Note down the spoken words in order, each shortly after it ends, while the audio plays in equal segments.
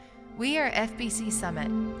We are FBC Summit,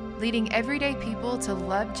 leading everyday people to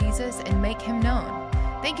love Jesus and make him known.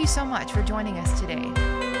 Thank you so much for joining us today.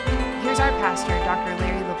 Here's our pastor, Dr.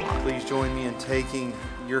 Larry LeBlanc. Please join me in taking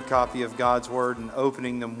your copy of God's Word and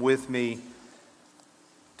opening them with me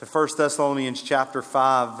to 1 Thessalonians chapter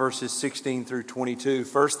 5, verses 16 through 22.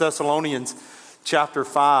 1 Thessalonians chapter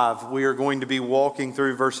 5, we are going to be walking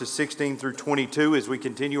through verses 16 through 22 as we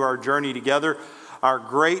continue our journey together, our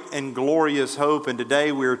great and glorious hope. And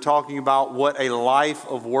today we are talking about what a life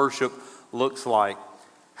of worship looks like.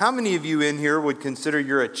 How many of you in here would consider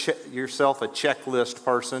yourself a checklist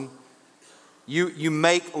person? You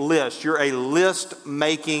make lists. You're a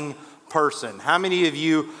list-making person. How many of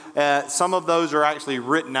you, some of those are actually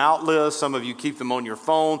written out lists. Some of you keep them on your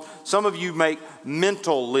phone. Some of you make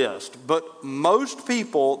mental lists. But most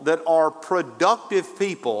people that are productive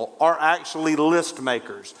people are actually list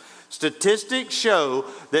makers. Statistics show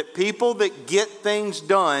that people that get things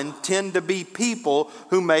done tend to be people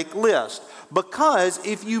who make lists. Because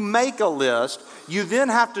if you make a list, you then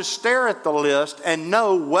have to stare at the list and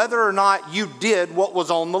know whether or not you did what was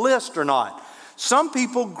on the list or not. Some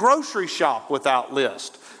people grocery shop without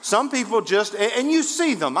list. Some people just, and you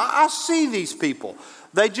see them. I see these people.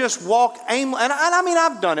 They just walk aimlessly. And I mean,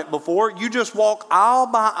 I've done it before. You just walk aisle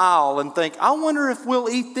by aisle and think, I wonder if we'll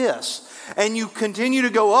eat this. And you continue to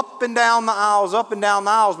go up and down the aisles, up and down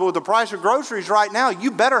the aisles. But with the price of groceries right now,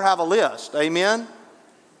 you better have a list. Amen?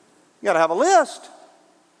 You got to have a list.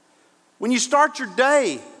 When you start your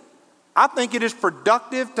day, I think it is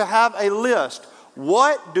productive to have a list.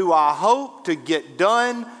 What do I hope to get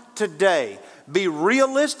done today? Be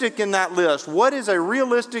realistic in that list. What is a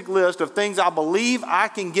realistic list of things I believe I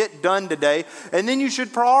can get done today? And then you should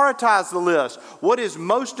prioritize the list. What is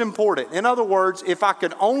most important? In other words, if I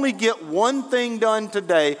could only get one thing done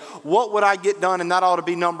today, what would I get done? And that ought to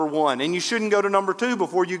be number one. And you shouldn't go to number two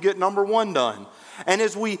before you get number one done. And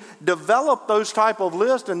as we develop those type of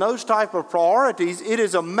lists and those type of priorities, it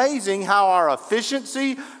is amazing how our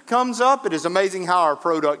efficiency comes up. It is amazing how our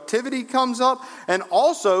productivity comes up. And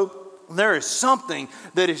also, there is something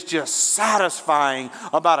that is just satisfying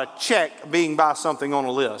about a check being by something on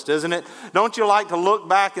a list, isn't it? Don't you like to look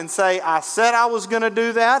back and say, I said I was going to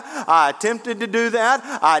do that. I attempted to do that.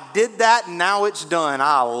 I did that, and now it's done.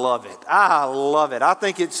 I love it. I love it. I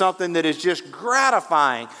think it's something that is just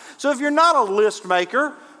gratifying. So if you're not a list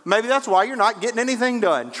maker, maybe that's why you're not getting anything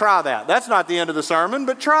done. Try that. That's not the end of the sermon,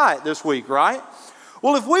 but try it this week, right?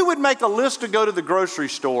 Well, if we would make a list to go to the grocery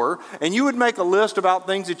store, and you would make a list about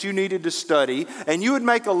things that you needed to study, and you would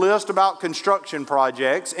make a list about construction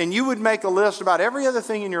projects, and you would make a list about every other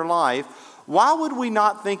thing in your life, why would we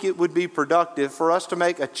not think it would be productive for us to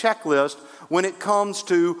make a checklist when it comes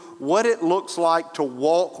to what it looks like to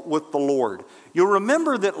walk with the Lord? You'll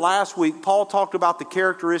remember that last week, Paul talked about the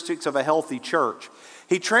characteristics of a healthy church.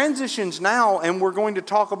 He transitions now, and we're going to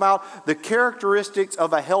talk about the characteristics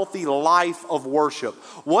of a healthy life of worship.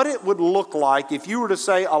 What it would look like if you were to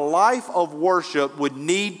say a life of worship would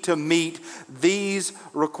need to meet these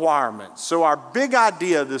requirements. So our big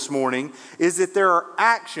idea this morning is that there are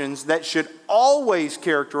actions that should always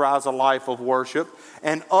characterize a life of worship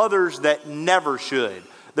and others that never should.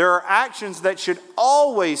 There are actions that should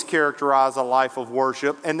always characterize a life of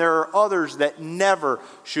worship, and there are others that never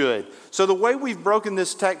should. So the way we've broken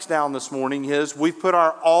this text down this morning is we've put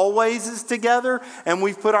our alwayses together and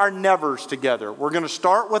we've put our nevers together. We're going to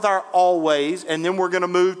start with our always, and then we're going to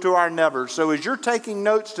move to our nevers. So as you're taking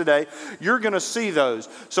notes today, you're going to see those.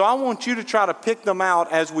 So I want you to try to pick them out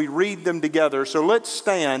as we read them together. So let's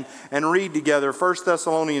stand and read together 1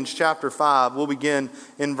 Thessalonians chapter 5. We'll begin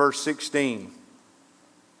in verse 16.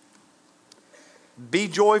 Be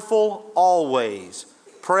joyful always.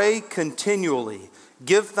 Pray continually.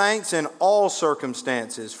 Give thanks in all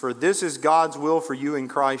circumstances, for this is God's will for you in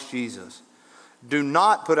Christ Jesus. Do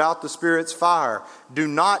not put out the Spirit's fire. Do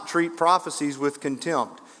not treat prophecies with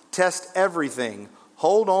contempt. Test everything.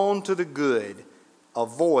 Hold on to the good.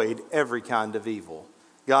 Avoid every kind of evil.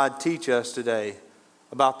 God, teach us today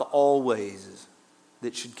about the always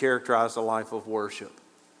that should characterize the life of worship.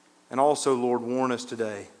 And also, Lord, warn us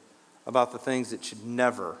today about the things that should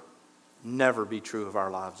never, never be true of our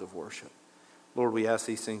lives of worship. Lord, we ask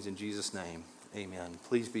these things in Jesus' name. Amen.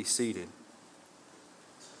 Please be seated.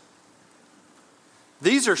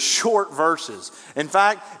 These are short verses. In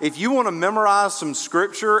fact, if you want to memorize some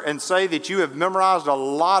scripture and say that you have memorized a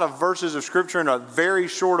lot of verses of scripture in a very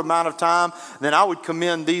short amount of time, then I would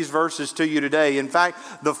commend these verses to you today. In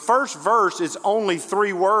fact, the first verse is only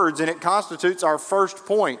 3 words, and it constitutes our first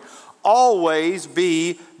point. Always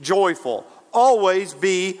be joyful. always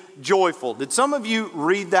be joyful. Did some of you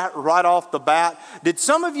read that right off the bat? Did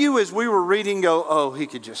some of you, as we were reading, go, oh, he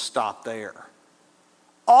could just stop there?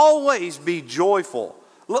 Always be joyful.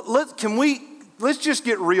 Let's just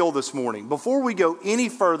get real this morning. Before we go any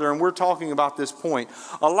further, and we're talking about this point,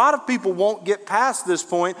 a lot of people won't get past this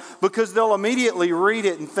point because they'll immediately read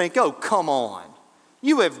it and think, oh, come on.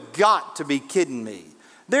 You have got to be kidding me.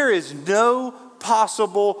 There is no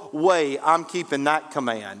possible way I'm keeping that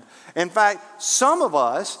command. In fact, some of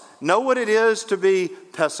us know what it is to be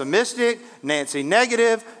pessimistic, Nancy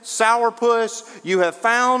negative, sourpuss. You have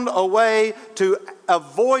found a way to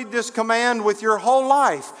avoid this command with your whole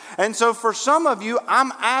life. And so for some of you,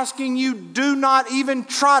 I'm asking you, do not even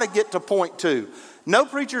try to get to point 2. No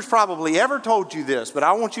preacher's probably ever told you this, but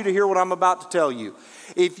I want you to hear what I'm about to tell you.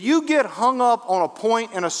 If you get hung up on a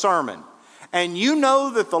point in a sermon, and you know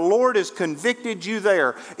that the Lord has convicted you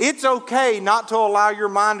there, it's okay not to allow your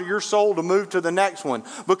mind or your soul to move to the next one,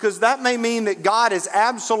 because that may mean that God has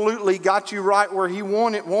absolutely got you right where He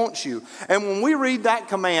wants you. And when we read that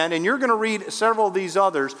command, and you're going to read several of these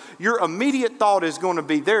others, your immediate thought is going to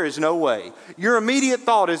be, there is no way. Your immediate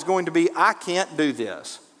thought is going to be, I can't do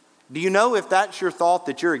this. Do you know if that's your thought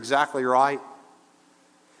that you're exactly right?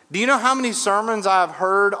 Do you know how many sermons I've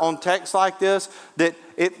heard on texts like this that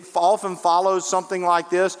it often follows something like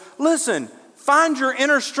this? Listen, find your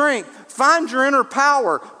inner strength. Find your inner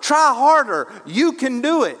power. Try harder. You can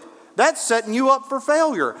do it. That's setting you up for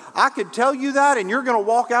failure. I could tell you that, and you're going to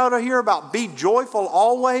walk out of here about be joyful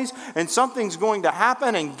always, and something's going to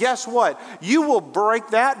happen, and guess what? You will break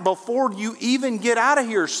that before you even get out of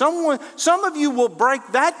here. Some of you will break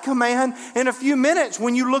that command in a few minutes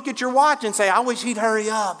when you look at your watch and say, I wish he'd hurry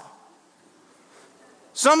up.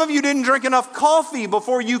 Some of you didn't drink enough coffee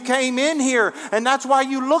before you came in here, and that's why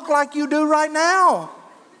you look like you do right now.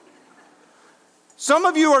 Some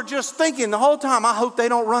of you are just thinking the whole time, I hope they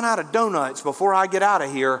don't run out of donuts before I get out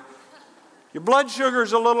of here. Your blood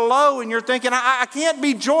sugar's a little low, and you're thinking, I can't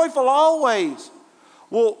be joyful always.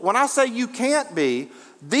 Well, when I say you can't be,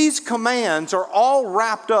 these commands are all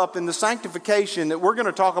wrapped up in the sanctification that we're going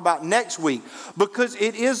to talk about next week, because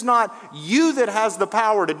it is not you that has the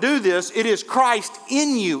power to do this. It is Christ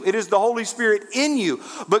in you. It is the Holy Spirit in you.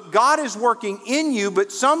 But God is working in you,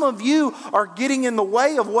 but some of you are getting in the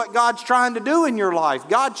way of what God's trying to do in your life.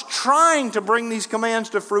 God's trying to bring these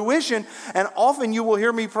commands to fruition, and often you will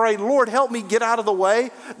hear me pray, Lord, help me get out of the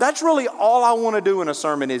way. That's really all I want to do in a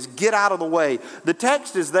sermon, is get out of the way. The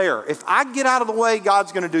text is there. If I get out of the way,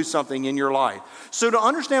 God's going to do something in your life. So to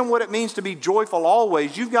understand what it means to be joyful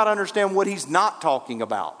always, you've got to understand what He's not talking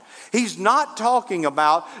about. He's not talking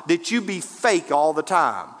about that you be fake all the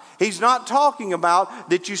time. He's not talking about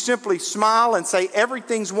that you simply smile and say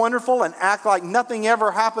everything's wonderful and act like nothing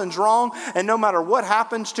ever happens wrong, and no matter what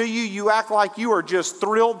happens to you, you act like you are just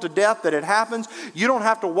thrilled to death that it happens. You don't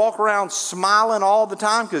have to walk around smiling all the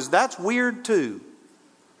time, because that's weird too.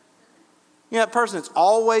 You know, that person that's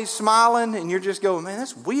always smiling and you're just going, man,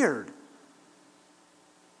 that's weird.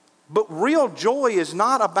 But real joy is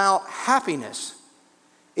not about happiness.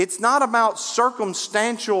 It's not about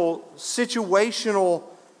circumstantial, situational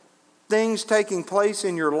things taking place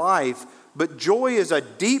in your life. But joy is a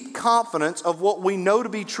deep confidence of what we know to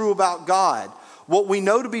be true about God, what we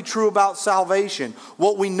know to be true about salvation,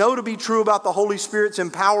 what we know to be true about the Holy Spirit's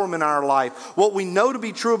empowerment in our life, what we know to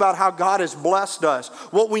be true about how God has blessed us,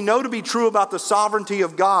 what we know to be true about the sovereignty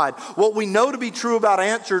of God, what we know to be true about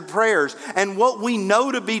answered prayers, and what we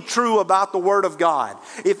know to be true about the Word of God.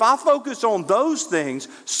 If I focus on those things,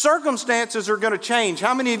 circumstances are going to change.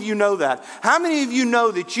 How many of you know that? How many of you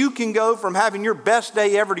know that you can go from having your best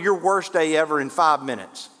day ever to your worst day ever in 5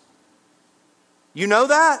 minutes? You know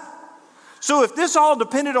that? So if this all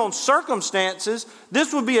depended on circumstances,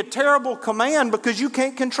 this would be a terrible command, because you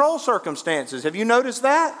can't control circumstances. Have you noticed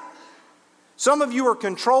that? Some of you are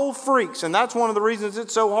control freaks, and that's one of the reasons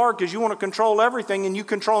it's so hard, because you want to control everything and you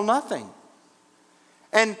control nothing.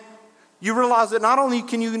 And you realize that not only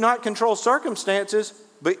can you not control circumstances,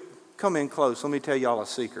 but come in close. Let me tell y'all a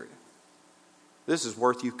secret. This is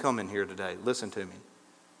worth you coming here today. Listen to me.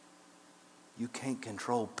 You can't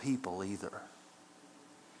control people either.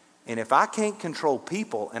 And if I can't control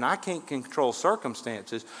people and I can't control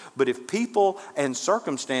circumstances, but if people and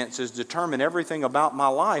circumstances determine everything about my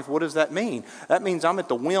life, what does that mean? That means I'm at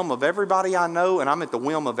the whim of everybody I know, and I'm at the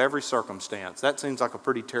whim of every circumstance. That seems like a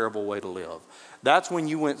pretty terrible way to live. That's when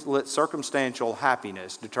you let circumstantial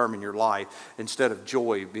happiness determine your life instead of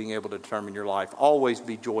joy being able to determine your life. Always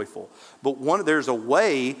be joyful. But there's a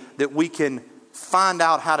way that we can find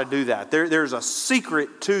out how to do that. There's a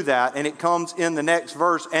secret to that, and it comes in the next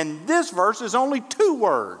verse. And this verse is only 2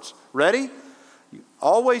 words. Ready?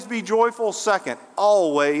 Always be joyful. Second,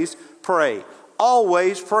 always pray.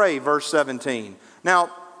 Always pray, verse 17. Now,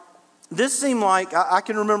 this seemed like, I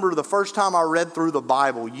can remember the first time I read through the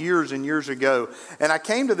Bible years and years ago, and I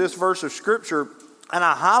came to this verse of Scripture, and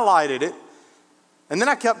I highlighted it, and then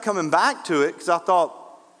I kept coming back to it, because I thought,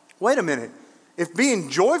 wait a minute, if being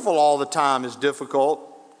joyful all the time is difficult,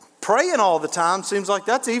 praying all the time seems like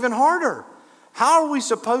that's even harder. How are we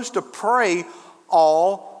supposed to pray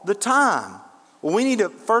all the time? Well, we need to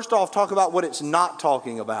first off talk about what it's not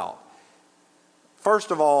talking about.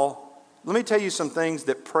 First of all, let me tell you some things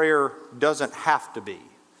that prayer doesn't have to be.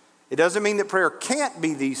 It doesn't mean that prayer can't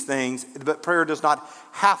be these things, but prayer does not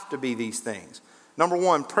have to be these things. Number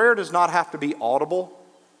one, prayer does not have to be audible.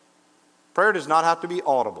 Prayer does not have to be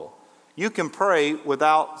audible. You can pray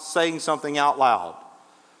without saying something out loud.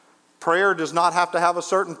 Prayer does not have to have a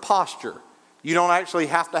certain posture. You don't actually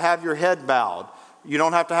have to have your head bowed. You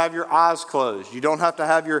don't have to have your eyes closed. You don't have to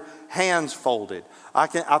have your hands folded. I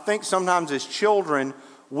think sometimes as children,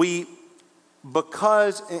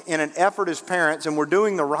 because in an effort as parents, and we're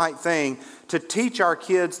doing the right thing to teach our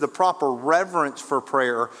kids the proper reverence for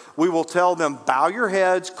prayer, we will tell them, bow your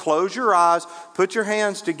heads, close your eyes, put your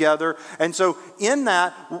hands together. And so in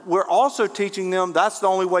that, we're also teaching them that's the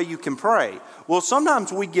only way you can pray. Well,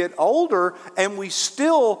 sometimes we get older and we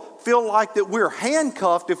still feel like that we're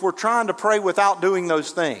handcuffed if we're trying to pray without doing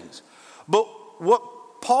those things. But what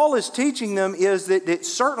Paul is teaching them is that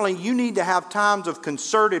certainly you need to have times of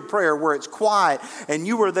concerted prayer where it's quiet and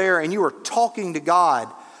you are there and you are talking to God.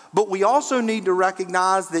 But we also need to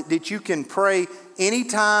recognize that you can pray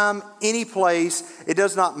anytime, any place. It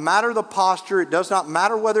does not matter the posture. It does not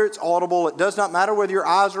matter whether it's audible. It does not matter whether your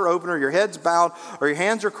eyes are open or your head's bowed or your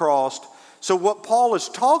hands are crossed. So what Paul is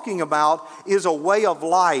talking about is a way of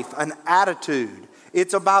life, an attitude.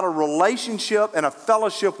 It's about a relationship and a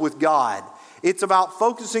fellowship with God. It's about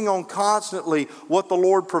focusing on constantly what the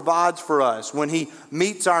Lord provides for us when He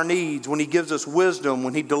meets our needs, when He gives us wisdom,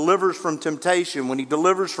 when He delivers from temptation, when He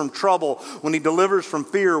delivers from trouble, when He delivers from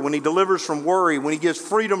fear, when He delivers from worry, when He gives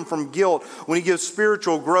freedom from guilt, when He gives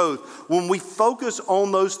spiritual growth. When we focus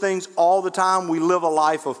on those things all the time, we live a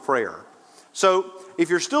life of prayer. So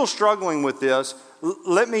if you're still struggling with this,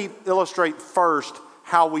 let me illustrate first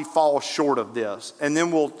how we fall short of this, and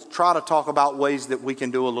then we'll try to talk about ways that we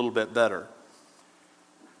can do a little bit better.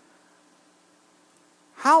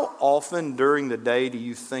 How often during the day do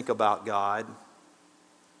you think about God?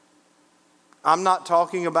 I'm not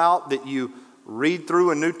talking about that you read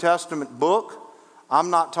through a New Testament book.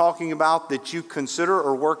 I'm not talking about that you consider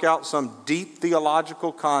or work out some deep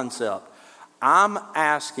theological concept. I'm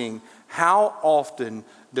asking, how often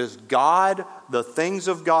does God, the things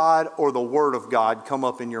of God, or the Word of God come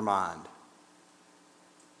up in your mind?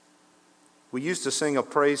 We used to sing a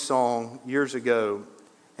praise song years ago,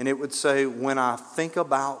 and it would say, when I think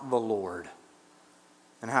about the Lord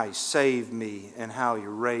and how He saved me and how He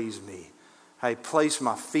raised me, how He placed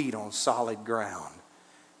my feet on solid ground.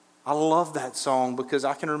 I love that song because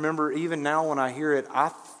I can remember even now when I hear it,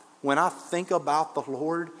 when I think about the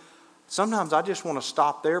Lord, sometimes I just want to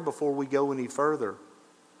stop there before we go any further.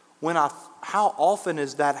 How often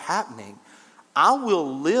is that happening? I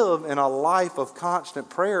will live in a life of constant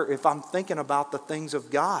prayer if I'm thinking about the things of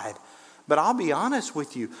God. But I'll be honest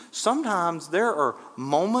with you, sometimes there are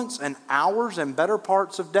moments and hours and better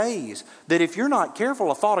parts of days that if you're not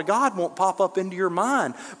careful, a thought of God won't pop up into your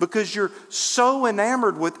mind because you're so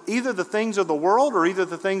enamored with either the things of the world or either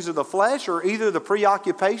the things of the flesh or either the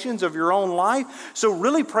preoccupations of your own life. So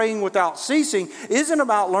really praying without ceasing isn't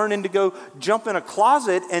about learning to go jump in a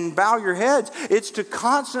closet and bow your heads. It's to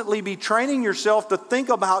constantly be training yourself to think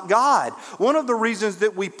about God. One of the reasons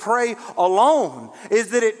that we pray alone is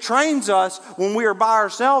that it trains us when we are by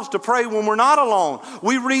ourselves to pray when we're not alone.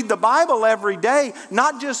 We read the Bible every day,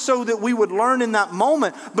 not just so that we would learn in that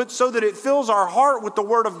moment, but so that it fills our heart with the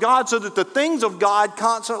Word of God so that the things of God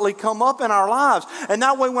constantly come up in our lives. And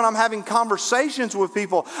that way when I'm having conversations with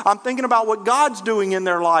people, I'm thinking about what God's doing in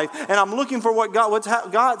their life and I'm looking for what's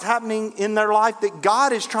happening in their life that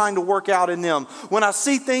God is trying to work out in them. When I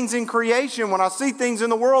see things in creation, when I see things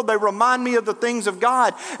in the world, they remind me of the things of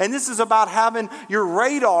God. And this is about having your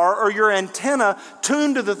radar or your antenna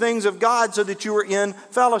tuned to the things of God so that you are in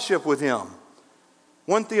fellowship with Him.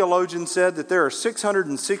 One theologian said that there are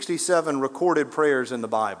 667 recorded prayers in the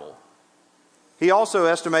Bible. He also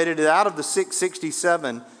estimated that out of the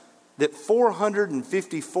 667, that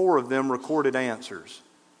 454 of them recorded answers.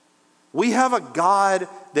 We have a God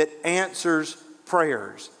that answers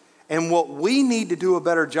prayers. And what we need to do a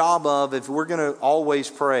better job of, if we're going to always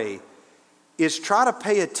pray, is try to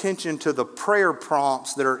pay attention to the prayer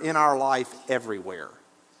prompts that are in our life everywhere.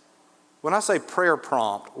 When I say prayer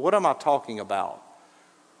prompt, what am I talking about?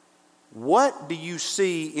 What do you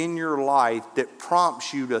see in your life that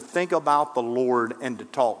prompts you to think about the Lord and to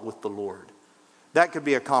talk with the Lord? That could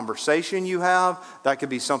be a conversation you have. That could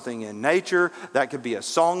be something in nature. That could be a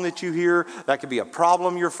song that you hear. That could be a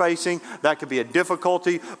problem you're facing. That could be a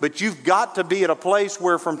difficulty. But you've got to be at a place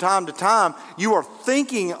where from time to time you are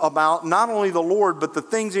thinking about not only the Lord, but the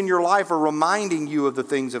things in your life are reminding you of the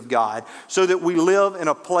things of God, so that we live in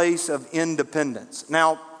a place of independence.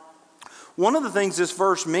 Now, one of the things this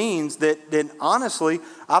verse means that honestly,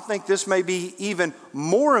 I think this may be even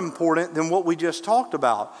more important than what we just talked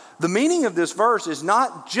about. The meaning of this verse is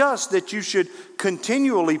not just that you should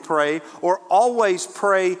continually pray or always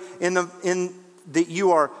pray in that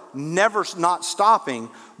you are never not stopping,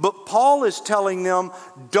 but Paul is telling them,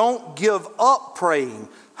 don't give up praying.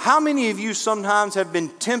 How many of you sometimes have been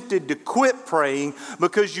tempted to quit praying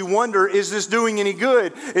because you wonder, is this doing any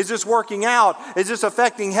good? Is this working out? Is this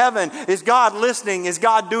affecting heaven? Is God listening? Is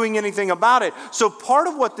God doing anything about it? So part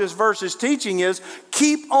of what this verse is teaching is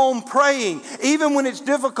keep on praying. Even when it's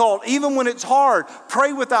difficult, even when it's hard,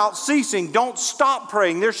 pray without ceasing. Don't stop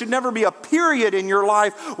praying. There should never be a period in your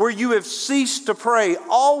life where you have ceased to pray.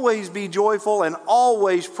 Always be joyful and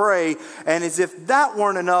always pray. And as if that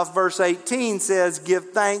weren't enough, verse 18 says, give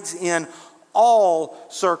thanks in all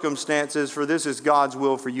circumstances, for this is God's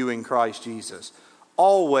will for you in Christ Jesus.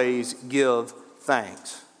 Always give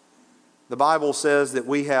thanks. The Bible says that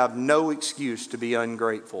we have no excuse to be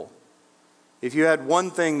ungrateful. If you had one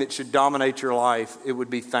thing that should dominate your life, it would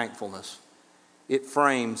be thankfulness. It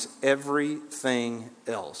frames everything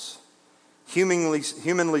else. Humanly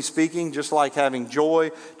speaking, just like having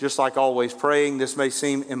joy, just like always praying, this may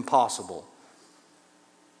seem impossible.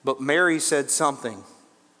 But Mary said something.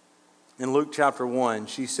 In Luke chapter 1,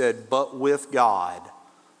 she said, but with God,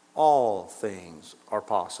 all things are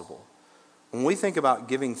possible. When we think about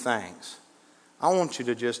giving thanks, I want you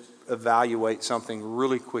to just evaluate something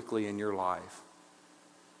really quickly in your life.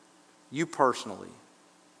 You personally,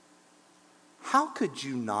 how could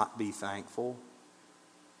you not be thankful?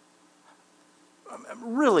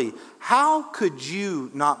 Really, how could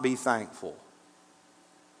you not be thankful?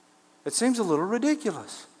 It seems a little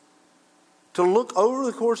ridiculous to look over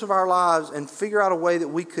the course of our lives and figure out a way that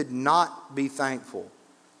we could not be thankful.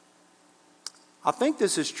 I think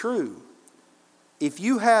this is true. If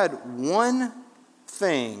you had one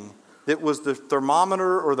thing that was the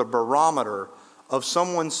thermometer or the barometer of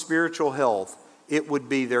someone's spiritual health, it would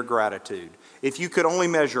be their gratitude. If you could only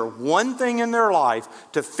measure one thing in their life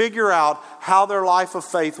to figure out how their life of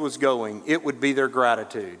faith was going, it would be their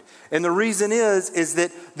gratitude. And the reason is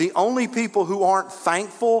that the only people who aren't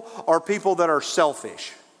thankful are people that are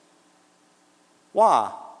selfish.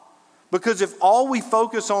 Why? Because if all we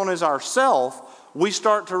focus on is ourselves, we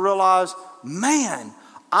start to realize, man,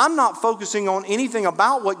 I'm not focusing on anything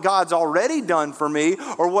about what God's already done for me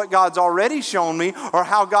or what God's already shown me or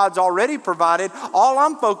how God's already provided. All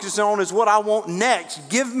I'm focusing on is what I want next.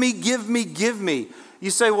 Give me, give me, give me.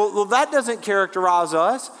 You say, well, that doesn't characterize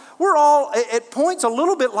us. We're all, at points, a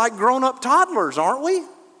little bit like grown-up toddlers, aren't we?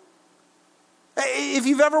 If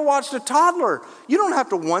you've ever watched a toddler, you don't have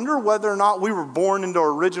to wonder whether or not we were born into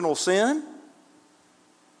original sin.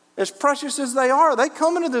 As precious as they are, they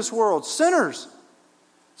come into this world sinners.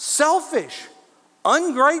 Selfish,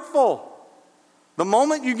 ungrateful. The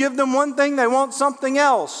moment you give them one thing, they want something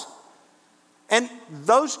else. And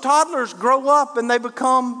those toddlers grow up and they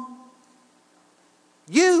become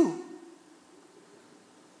you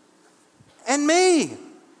and me.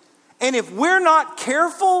 And if we're not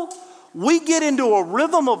careful, we get into a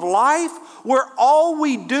rhythm of life where all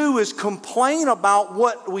we do is complain about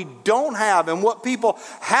what we don't have and what people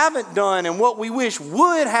haven't done and what we wish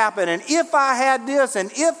would happen. And if I had this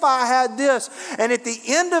and if I had this. And at the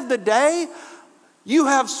end of the day, you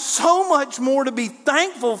have so much more to be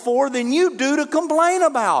thankful for than you do to complain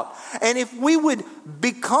about. And if we would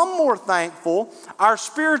become more thankful, our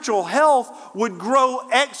spiritual health would grow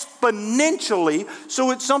exponentially.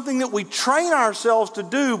 So it's something that we train ourselves to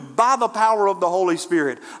do by the power of the Holy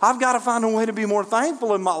Spirit. I've got to find a way to be more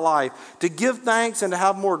thankful in my life, to give thanks and to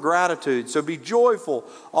have more gratitude. So be joyful,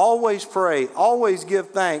 always pray, always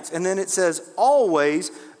give thanks. And then it says,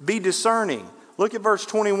 always be discerning. Look at verse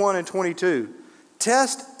 21 and 22.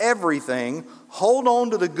 Test everything, hold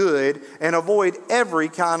on to the good, and avoid every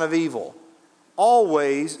kind of evil.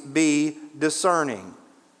 Always be discerning.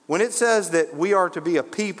 When it says that we are to be a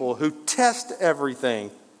people who test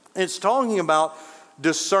everything, it's talking about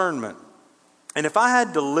discernment. And if I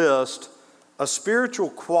had to list a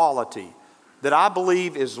spiritual quality that I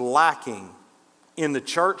believe is lacking in the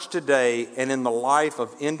church today and in the life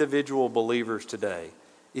of individual believers today,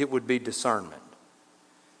 it would be discernment.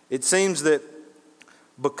 It seems that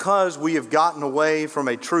because we have gotten away from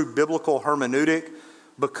a true biblical hermeneutic,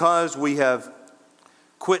 because we have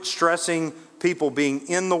quit stressing people being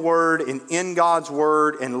in the Word and in God's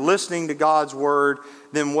Word and listening to God's Word,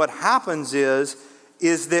 then what happens is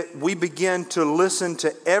that we begin to listen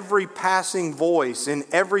to every passing voice and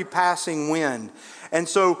every passing wind. And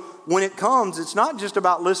so when it comes, it's not just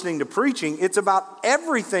about listening to preaching, it's about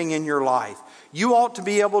everything in your life. You ought to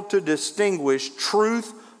be able to distinguish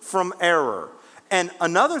truth from error. And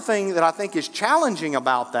another thing that I think is challenging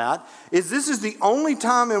about that is this is the only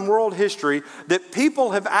time in world history that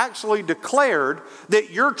people have actually declared that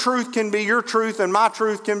your truth can be your truth and my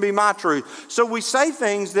truth can be my truth. So we say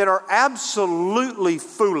things that are absolutely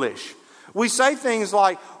foolish. We say things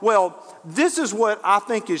like, well, this is what I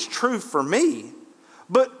think is true for me.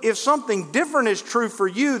 But if something different is true for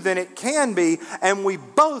you, then it can be, and we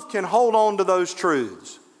both can hold on to those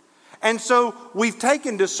truths. And so we've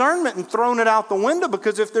taken discernment and thrown it out the window,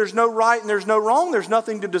 because if there's no right and there's no wrong, there's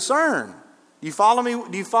nothing to discern. Do you follow me?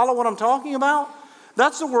 Do you follow what I'm talking about?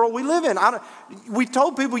 That's the world we live in. We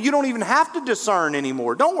told people you don't even have to discern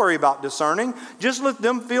anymore. Don't worry about discerning. Just let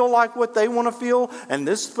them feel like what they want to feel, and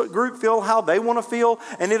this group feel how they want to feel,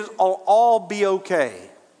 and it'll all be okay.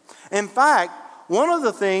 In fact, one of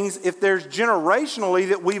the things, if there's generationally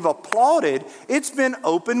that we've applauded, it's been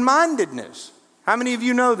open-mindedness. How many of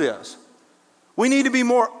you know this? We need to be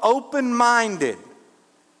more open-minded.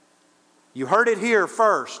 You heard it here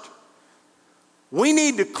first. We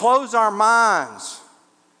need to close our minds.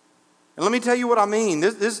 And let me tell you what I mean.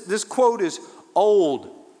 This quote is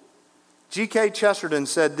old. G.K. Chesterton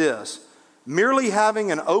said this: merely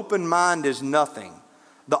having an open mind is nothing.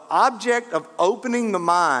 The object of opening the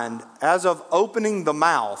mind, as of opening the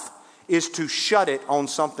mouth, is to shut it on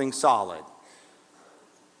something solid.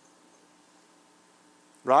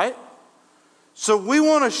 Right? So we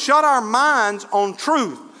want to shut our minds on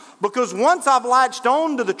truth, because once I've latched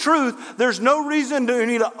on to the truth, there's no reason to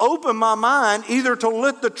need to open my mind either to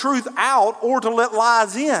let the truth out or to let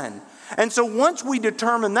lies in. And so once we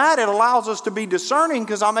determine that, it allows us to be discerning,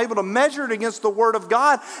 because I'm able to measure it against the Word of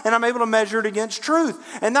God, and I'm able to measure it against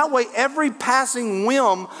truth. And that way every passing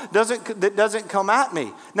whim doesn't come at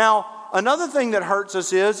me. Now, another thing that hurts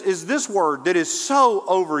us is this word that is so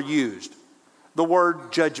overused. The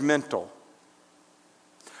word judgmental.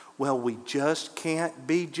 Well, we just can't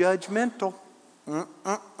be judgmental.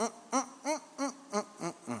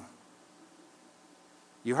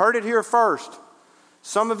 You heard it here first.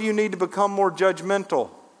 Some of you need to become more judgmental.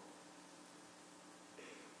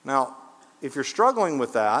 Now, if you're struggling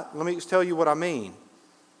with that, let me just tell you what I mean.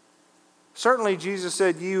 Certainly, Jesus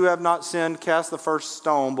said, "You have not sinned, cast the first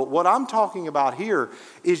stone." But what I'm talking about here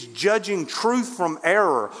is judging truth from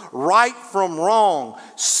error, right from wrong,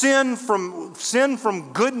 sin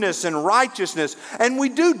from goodness and righteousness. And we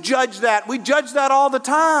do judge that. We judge that all the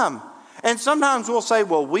time. And sometimes we'll say,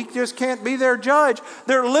 well, we just can't be their judge.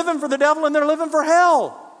 They're living for the devil and they're living for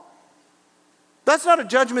hell. That's not a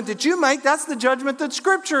judgment that you make. That's the judgment that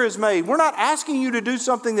Scripture has made. We're not asking you to do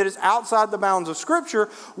something that is outside the bounds of Scripture.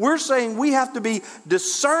 We're saying we have to be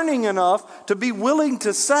discerning enough to be willing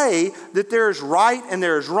to say that there is right and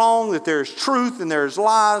there is wrong, that there is truth and there is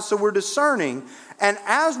lies. So we're discerning. And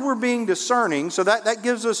as we're being discerning, so that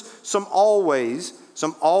gives us some always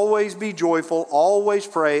be joyful, always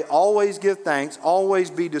pray, always give thanks, always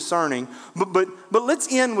be discerning. But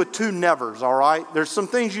let's end with two nevers, all right? There's some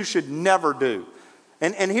things you should never do.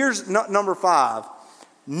 And here's number 5.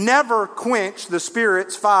 Never quench the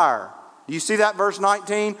Spirit's fire. Do you see that, verse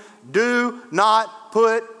 19? Do not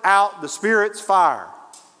put out the Spirit's fire.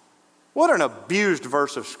 What an abused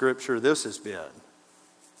verse of Scripture this has been.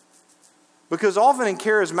 Because often in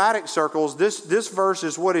charismatic circles, this verse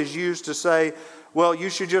is what is used to say, well, you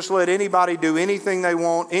should just let anybody do anything they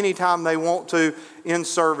want, anytime they want to in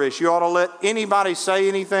service. You ought to let anybody say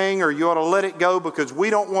anything, or you ought to let it go, because we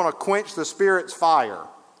don't want to quench the Spirit's fire.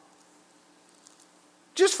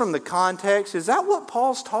 Just from the context, is that what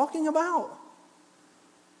Paul's talking about?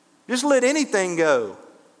 Just let anything go.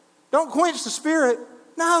 Don't quench the Spirit.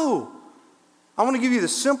 No. I want to give you the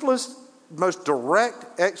simplest, most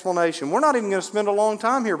direct explanation. We're not even going to spend a long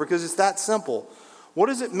time here because it's that simple. What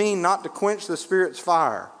does it mean not to quench the Spirit's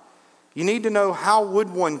fire? You need to know, how would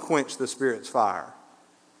one quench the Spirit's fire?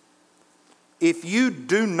 If you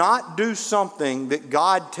do not do something that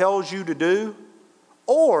God tells you to do,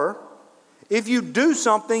 or if you do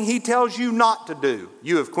something He tells you not to do,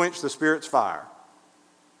 you have quenched the Spirit's fire.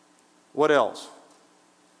 What else?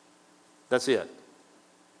 That's it.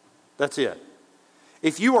 That's it.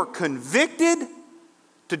 If you are convicted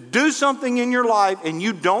to do something in your life and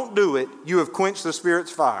you don't do it, you have quenched the Spirit's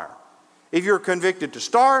fire. If you're convicted to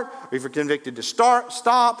start, or if you're convicted to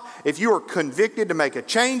stop, if you are convicted to make a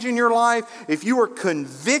change in your life, if you are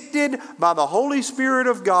convicted by the Holy Spirit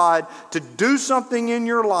of God to do something in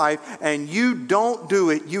your life and you don't do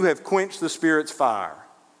it, you have quenched the Spirit's fire.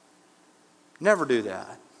 Never do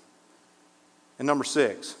that. And number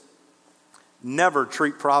 6, never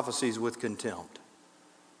treat prophecies with contempt.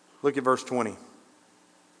 Look at verse 20.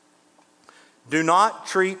 Do not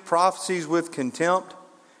treat prophecies with contempt.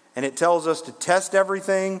 And it tells us to test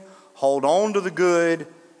everything, hold on to the good,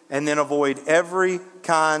 and then avoid every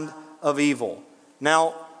kind of evil. Now,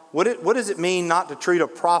 what does it mean not to treat a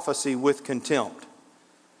prophecy with contempt?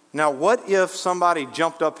 Now, what if somebody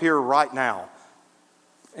jumped up here right now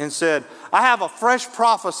and said, I have a fresh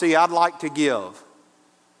prophecy I'd like to give?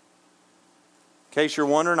 In case you're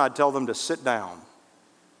wondering, I'd tell them to sit down.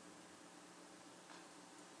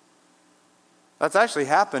 That's actually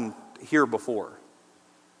happened here before.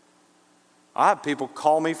 I have people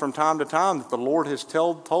call me from time to time that the Lord has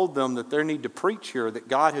told them that they need to preach here, that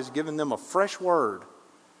God has given them a fresh word.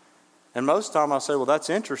 And most of the time I say, well, that's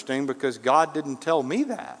interesting because God didn't tell me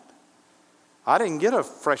that. I didn't get a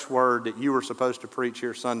fresh word that you were supposed to preach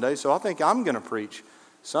here Sunday, so I think I'm going to preach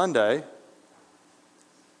Sunday.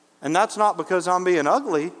 And that's not because I'm being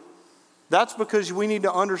ugly. That's because we need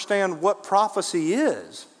to understand what prophecy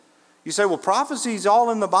is. You say, well, prophecy is all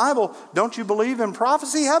in the Bible. Don't you believe in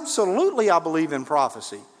prophecy? Absolutely, I believe in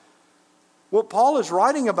prophecy. What Paul is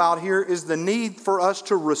writing about here is the need for us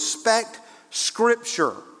to respect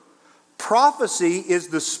Scripture. Prophecy is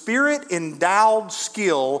the Spirit-endowed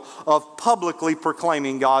skill of publicly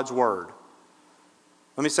proclaiming God's Word.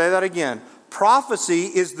 Let me say that again. Prophecy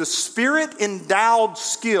is the Spirit-endowed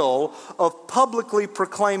skill of publicly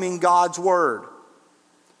proclaiming God's Word.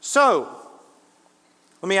 So,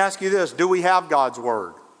 let me ask you this. Do we have God's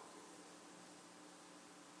Word?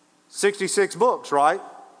 66 books, right?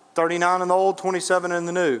 39 in the Old, 27 in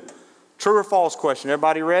the New. True or false question?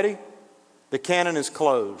 Everybody ready? The canon is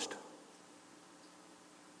closed.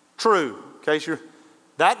 True.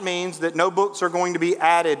 That means that no books are going to be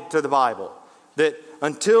added to the Bible. That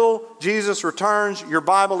until Jesus returns, your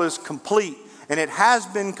Bible is complete. And it has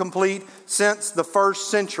been complete since the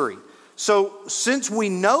first century. So since we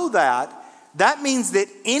know that, that means that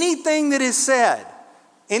anything that is said,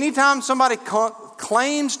 anytime somebody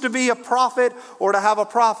claims to be a prophet or to have a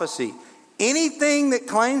prophecy, anything that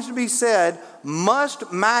claims to be said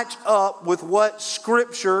must match up with what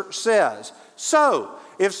Scripture says. So,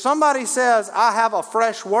 if somebody says, I have a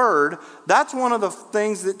fresh word, that's one of the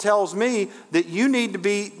things that tells me that you need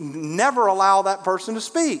to never allow that person to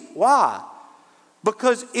speak. Why?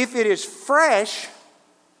 Because if it is fresh,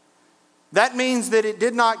 that means that it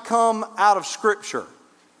did not come out of Scripture.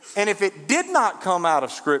 And if it did not come out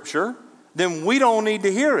of Scripture, then we don't need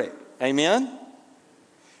to hear it. Amen?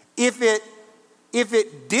 If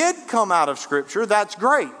it did come out of Scripture, that's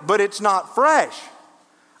great, but it's not fresh.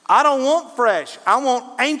 I don't want fresh. I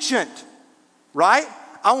want ancient, right?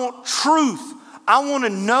 I want truth. I want to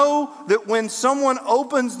know that when someone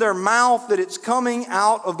opens their mouth that it's coming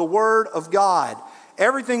out of the Word of God.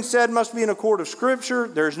 Everything said must be in accord of Scripture.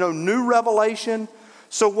 There's no new revelation.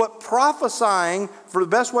 So what prophesying, for the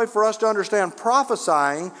best way for us to understand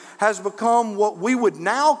prophesying, has become what we would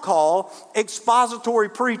now call expository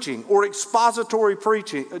preaching or expository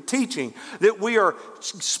teaching. That we are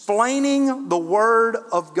explaining the Word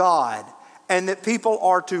of God and that people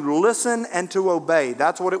are to listen and to obey.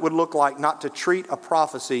 That's what it would look like not to treat a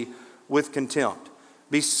prophecy with contempt.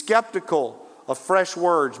 Be skeptical of fresh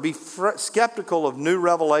words. Be skeptical of new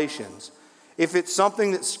revelations. If it's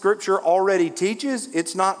something that Scripture already teaches,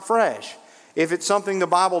 it's not fresh. If it's something the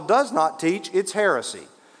Bible does not teach, it's heresy.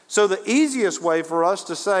 So the easiest way for us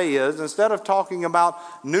to say is, instead of talking about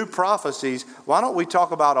new prophecies, why don't we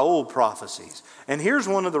talk about old prophecies? And here's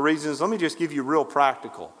one of the reasons. Let me just give you real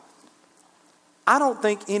practical. I don't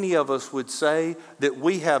think any of us would say that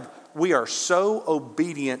we are so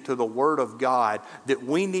obedient to the Word of God that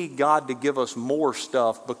we need God to give us more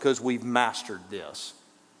stuff because we've mastered this.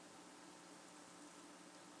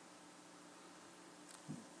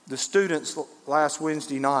 The students last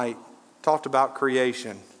Wednesday night talked about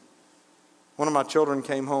creation. One of my children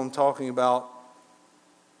came home talking about,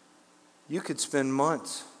 you could spend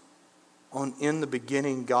months on in the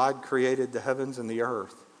beginning God created the heavens and the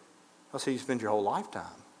earth. I said, you spend your whole lifetime.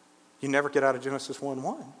 You never get out of Genesis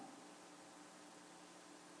 1:1.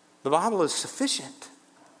 The Bible is sufficient.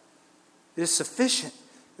 It is sufficient.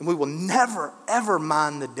 And we will never, ever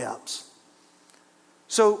mine the depths.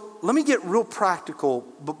 So let me get real practical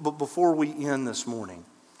before we end this morning.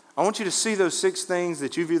 I want you to see those 6 things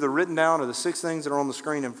that you've either written down or the 6 things that are on the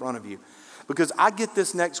screen in front of you. Because I get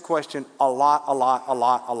this next question a lot.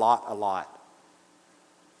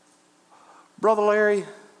 Brother Larry,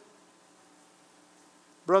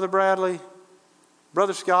 Brother Bradley,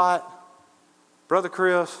 Brother Scott, Brother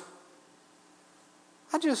Chris,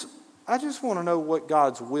 I just want to know what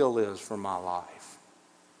God's will is for my life.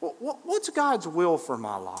 What's God's will for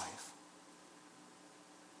my life?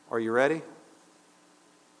 Are you ready?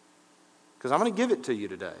 Because I'm going to give it to you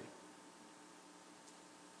today.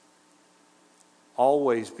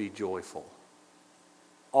 Always be joyful.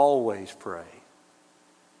 Always pray.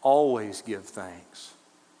 Always give thanks.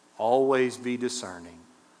 Always be discerning.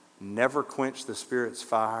 Never quench the Spirit's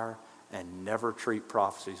fire, and never treat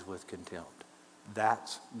prophecies with contempt.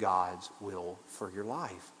 That's God's will for your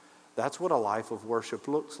life. That's what a life of worship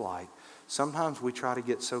looks like. Sometimes we try to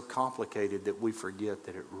get so complicated that we forget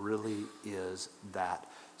that it really is that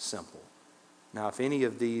simple. Now, if any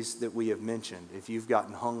of these that we have mentioned, if you've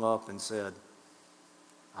gotten hung up and said,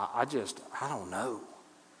 I don't know.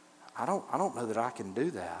 I don't know that I can do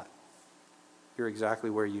that. You're exactly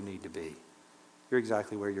where you need to be. You're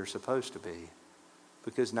exactly where you're supposed to be.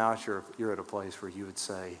 Because now you're at a place where you would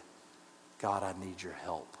say, God, I need your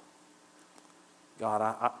help.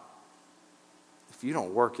 God, if you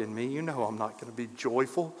don't work in me, you know I'm not going to be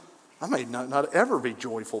joyful. I may not ever be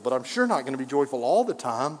joyful, but I'm sure not going to be joyful all the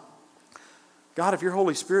time. God, if your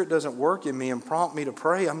Holy Spirit doesn't work in me and prompt me to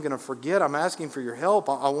pray, I'm going to forget. I'm asking for your help.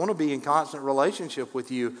 I want to be in constant relationship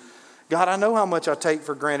with you. God, I know how much I take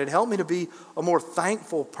for granted. Help me to be a more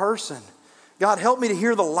thankful person. God, help me to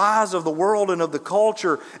hear the lies of the world and of the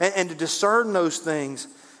culture and to discern those things.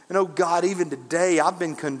 And oh God, even today I've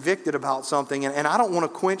been convicted about something and I don't want to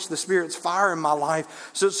quench the Spirit's fire in my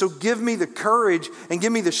life. So give me the courage and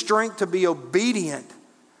give me the strength to be obedient.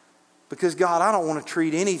 Because God, I don't want to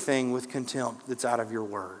treat anything with contempt that's out of your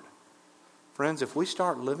word. Friends, if we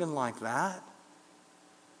start living like that,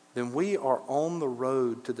 then we are on the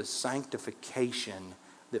road to the sanctification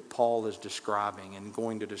that Paul is describing and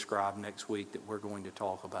going to describe next week that we're going to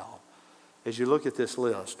talk about. As you look at this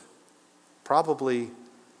list, probably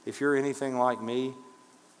if you're anything like me,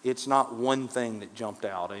 it's not one thing that jumped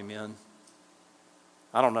out, amen?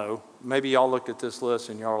 I don't know. Maybe y'all looked at this list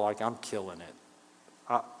and y'all are like, I'm killing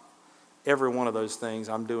it. Every one of those things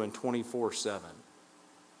I'm doing 24/7.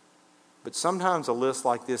 But sometimes a list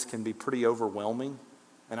like this can be pretty overwhelming,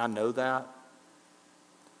 and I know that.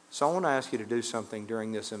 So I want to ask you to do something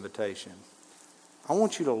during this invitation. I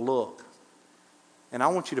want you to look, and I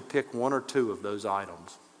want you to pick 1 or 2 of those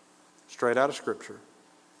items, straight out of Scripture,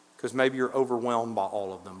 because maybe you're overwhelmed by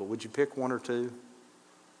all of them, but would you pick 1 or 2?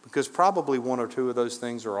 Because probably 1 or 2 of those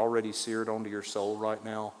things are already seared onto your soul right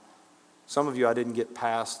now. Some of you, I didn't get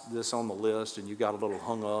past this on the list and you got a little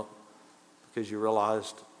hung up because you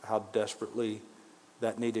realized how desperately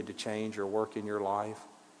that needed to change or work in your life.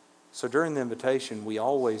 So during the invitation, we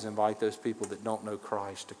always invite those people that don't know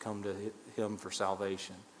Christ to come to Him for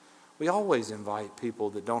salvation. We always invite people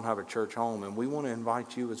that don't have a church home, and we want to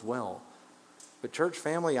invite you as well. But church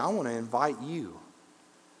family, I want to invite you.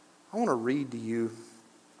 I want to read to you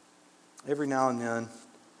every now and then,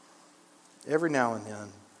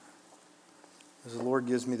 as the Lord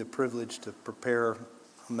gives me the privilege to prepare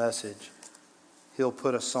a message, He'll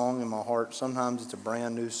put a song in my heart. Sometimes it's a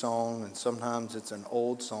brand new song, and sometimes it's an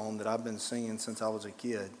old song that I've been singing since I was a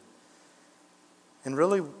kid. And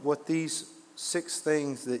really what these 6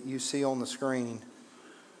 things that you see on the screen,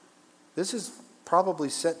 this is probably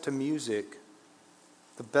set to music.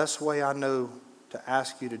 The best way I know to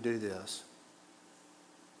ask you to do this.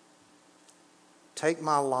 Take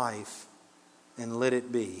my life and let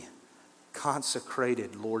it be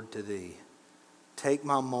consecrated, Lord, to Thee. Take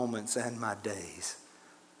my moments and my days.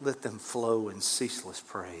 Let them flow in ceaseless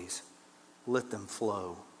praise. Let them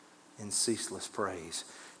flow in ceaseless praise.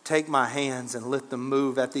 Take my hands and let them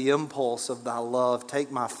move at the impulse of Thy love.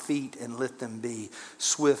 Take my feet and let them be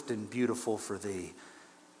swift and beautiful for Thee.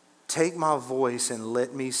 Take my voice and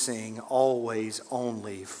let me sing always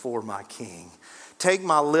only for my King. Take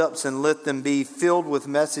my lips and let them be filled with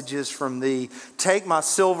messages from Thee. Take my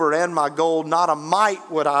silver and my gold, not a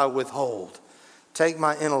mite would I withhold. Take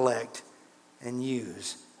my intellect and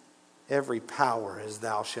use every power as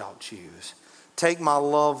Thou shalt choose. Take my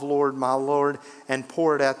love, Lord, my Lord, and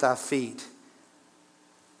pour it at Thy feet.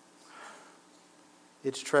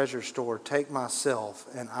 Its treasure store. Take myself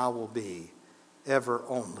and I will be ever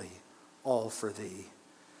only all for Thee.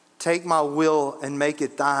 Take my will and make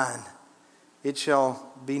it Thine. It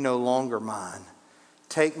shall be no longer mine.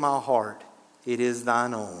 Take my heart it is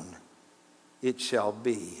thine own. It shall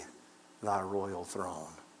be thy royal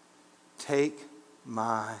throne. Take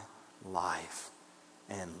my life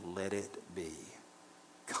and let it be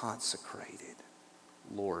consecrated,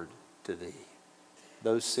 Lord, to thee.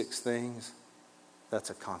 Those 6 things, that's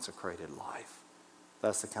a consecrated life.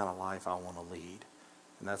 That's the kind of life I want to lead.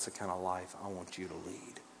 And that's the kind of life I want you to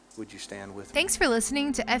lead. Would you stand with me? Thanks for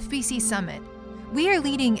listening to FBC Summit. We are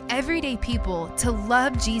leading everyday people to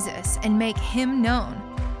love Jesus and make him known.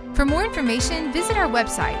 For more information, visit our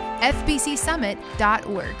website,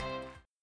 fbcsummit.org.